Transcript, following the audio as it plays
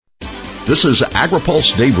This is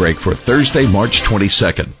AgriPulse Daybreak for Thursday, March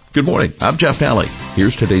 22nd. Good morning. I'm Jeff Daly.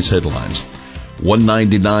 Here's today's headlines.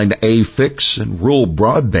 199A fix and rural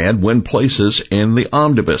broadband win places in the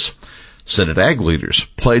omnibus. Senate Ag leaders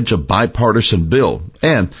pledge a bipartisan bill.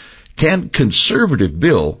 And can conservative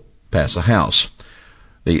bill pass the House?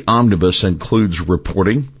 The omnibus includes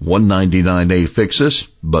reporting 199A fixes,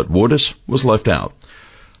 but WOTUS was left out.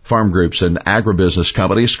 Farm groups and agribusiness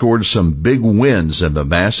companies scored some big wins in the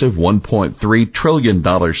massive $1.3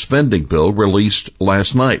 trillion spending bill released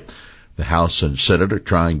last night. The House and Senate are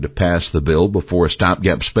trying to pass the bill before a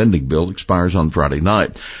stopgap spending bill expires on Friday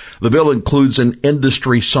night. The bill includes an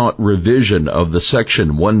industry-sought revision of the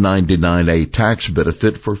Section 199A tax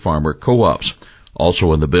benefit for farmer co-ops.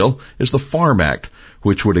 Also in the bill is the Farm Act,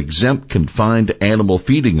 which would exempt confined animal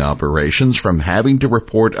feeding operations from having to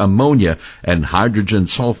report ammonia and hydrogen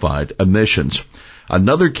sulfide emissions.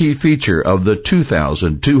 Another key feature of the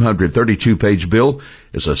 2,232-page bill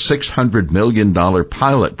is a $600 million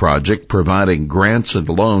pilot project providing grants and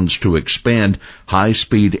loans to expand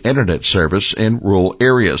high-speed internet service in rural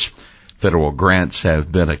areas. Federal grants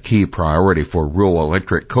have been a key priority for rural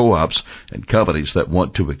electric co-ops and companies that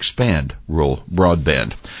want to expand rural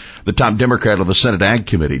broadband. The top Democrat on the Senate Ag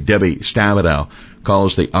Committee, Debbie Stabenow,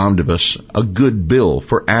 calls the omnibus a good bill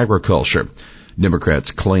for agriculture.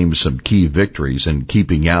 Democrats claim some key victories in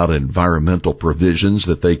keeping out environmental provisions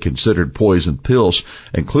that they considered poison pills,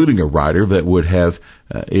 including a rider that would have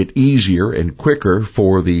it easier and quicker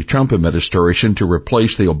for the Trump administration to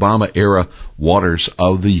replace the Obama-era Waters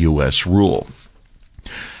of the U.S. rule.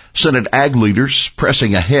 Senate Ag leaders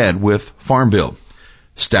pressing ahead with Farm Bill.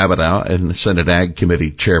 Stabenow and Senate Ag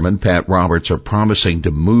Committee Chairman Pat Roberts are promising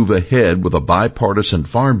to move ahead with a bipartisan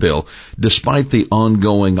farm bill despite the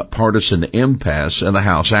ongoing partisan impasse in the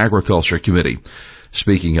House Agriculture Committee.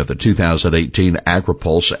 Speaking at the 2018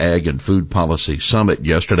 AgriPulse Ag and Food Policy Summit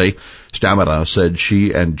yesterday, Stabenow said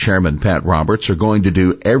she and Chairman Pat Roberts are going to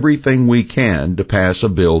do everything we can to pass a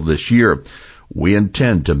bill this year. We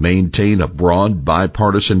intend to maintain a broad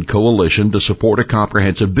bipartisan coalition to support a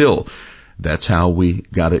comprehensive bill. That's how we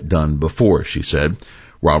got it done before, she said.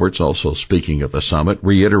 Roberts, also speaking at the summit,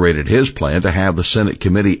 reiterated his plan to have the Senate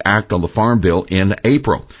committee act on the Farm Bill in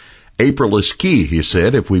April. April is key, he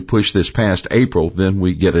said. If we push this past April, then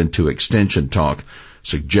we get into extension talk,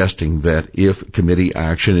 suggesting that if committee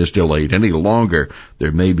action is delayed any longer,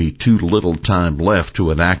 there may be too little time left to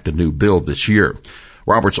enact a new bill this year.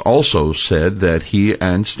 Roberts also said that he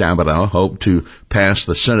and Stabenow hope to pass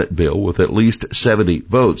the Senate bill with at least 70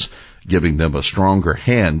 votes, giving them a stronger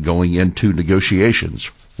hand going into negotiations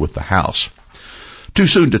with the House. Too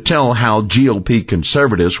soon to tell how GOP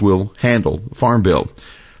conservatives will handle the Farm Bill.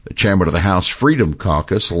 The chairman of the House Freedom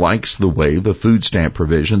Caucus likes the way the food stamp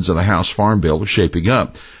provisions of the House Farm Bill are shaping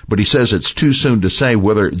up, but he says it's too soon to say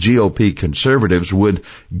whether GOP conservatives would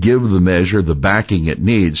give the measure the backing it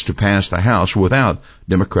needs to pass the House without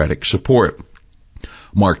Democratic support.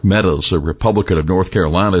 Mark Meadows, a Republican of North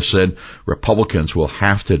Carolina, said Republicans will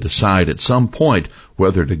have to decide at some point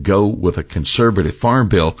whether to go with a conservative farm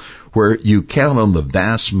bill where you count on the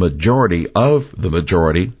vast majority of the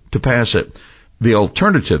majority to pass it. The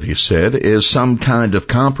alternative, he said, is some kind of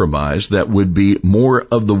compromise that would be more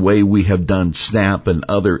of the way we have done SNAP and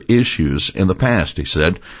other issues in the past, he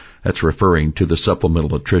said. That's referring to the Supplemental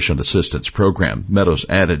Nutrition Assistance Program. Meadows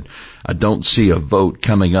added, I don't see a vote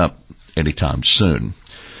coming up anytime soon.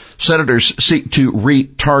 Senators seek to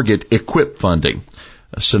retarget EQIP funding.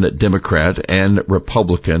 A Senate Democrat and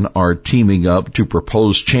Republican are teaming up to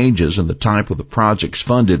propose changes in the type of the projects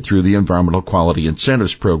funded through the Environmental Quality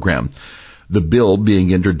Incentives Program. The bill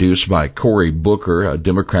being introduced by Cory Booker, a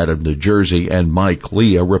Democrat of New Jersey, and Mike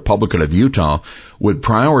Lee, a Republican of Utah, would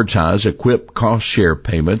prioritize EQIP cost share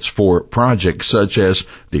payments for projects such as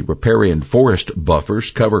the riparian forest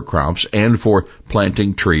buffers, cover crops, and for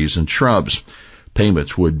planting trees and shrubs.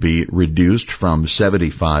 Payments would be reduced from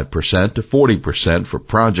 75% to 40% for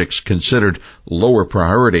projects considered lower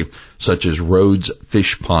priority, such as roads,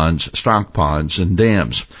 fish ponds, stock ponds, and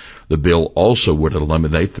dams. The bill also would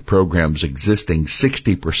eliminate the program's existing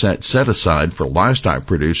 60% set-aside for livestock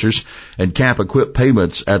producers and cap EQIP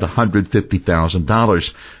payments at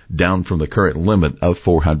 $150,000, down from the current limit of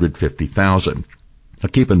 $450,000. Now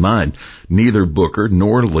keep in mind, neither Booker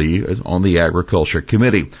nor Lee is on the Agriculture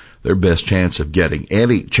Committee. Their best chance of getting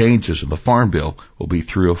any changes in the Farm Bill will be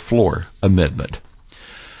through a floor amendment.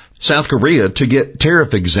 South Korea to get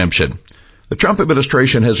tariff exemption. The Trump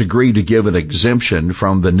administration has agreed to give an exemption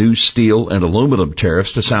from the new steel and aluminum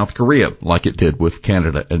tariffs to South Korea, like it did with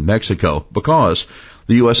Canada and Mexico, because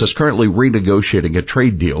the U.S. is currently renegotiating a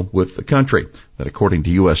trade deal with the country. That, according to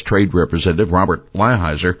U.S. Trade Representative Robert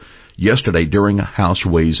Lighthizer yesterday during a House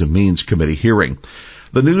Ways and Means Committee hearing.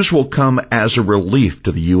 The news will come as a relief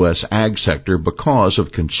to the U.S. ag sector because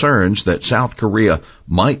of concerns that South Korea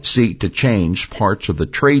might seek to change parts of the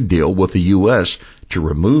trade deal with the U.S. to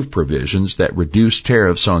remove provisions that reduce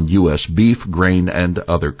tariffs on U.S. beef, grain, and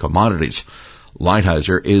other commodities.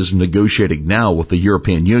 Lighthizer is negotiating now with the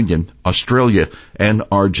European Union, Australia, and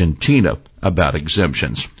Argentina about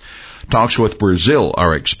exemptions. Talks with Brazil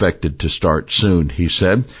are expected to start soon, he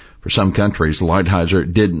said. For some countries,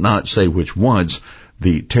 Lighthizer did not say which ones.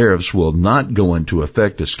 The tariffs will not go into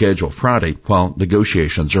effect as scheduled Friday while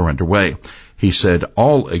negotiations are underway. He said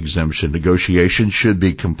all exemption negotiations should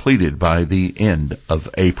be completed by the end of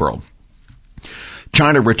April.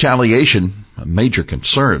 China retaliation, a major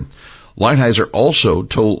concern. Lighthizer also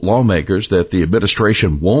told lawmakers that the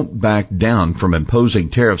administration won't back down from imposing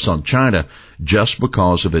tariffs on China just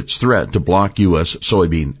because of its threat to block U.S.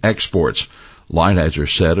 soybean exports. Lighthizer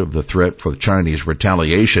said of the threat for Chinese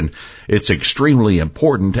retaliation, it's extremely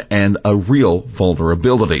important and a real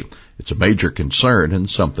vulnerability. It's a major concern and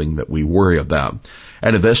something that we worry about.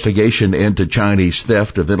 An investigation into Chinese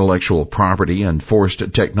theft of intellectual property and forced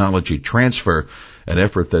technology transfer, an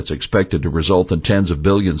effort that's expected to result in tens of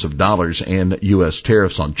billions of dollars in U.S.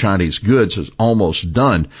 tariffs on Chinese goods, is almost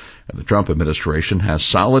done. And the Trump administration has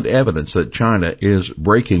solid evidence that China is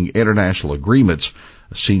breaking international agreements,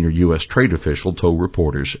 a senior U.S. trade official told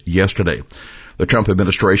reporters yesterday. The Trump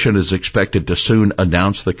administration is expected to soon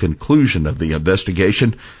announce the conclusion of the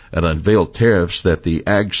investigation and unveil tariffs that the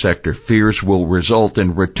ag sector fears will result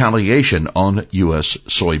in retaliation on U.S.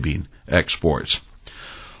 soybean exports.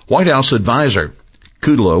 White House advisor,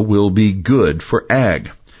 Kudlow will be good for ag.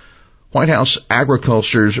 White House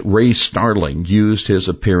Agriculture's Ray Starling used his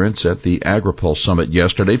appearance at the AgriPulse Summit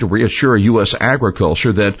yesterday to reassure U.S.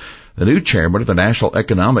 agriculture that the new chairman of the National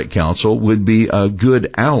Economic Council would be a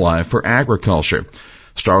good ally for agriculture.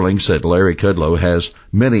 Starling said Larry Kudlow has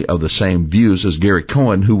many of the same views as Gary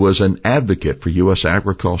Cohn, who was an advocate for U.S.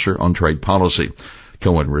 agriculture on trade policy.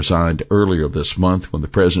 Cohen resigned earlier this month when the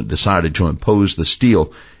president decided to impose the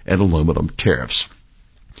steel and aluminum tariffs.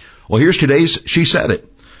 Well, here's today's She Said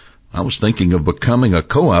It. I was thinking of becoming a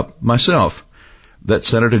co-op myself. That's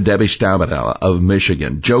Senator Debbie Stabenow of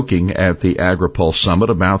Michigan, joking at the AgriPulse Summit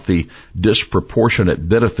about the disproportionate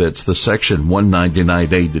benefits the Section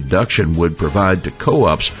 199A deduction would provide to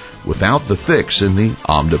co-ops without the fix in the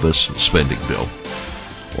omnibus spending bill.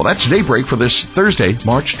 Well, that's Daybreak for this Thursday,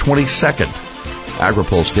 March 22nd.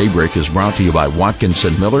 AgriPulse Daybreak is brought to you by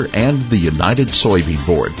Watkinson Miller and the United Soybean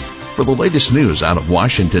Board. For the latest news out of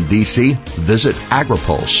Washington, D.C., visit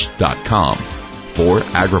agripulse.com. For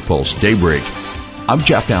AgriPulse Daybreak, I'm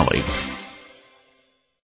Jeff Nally.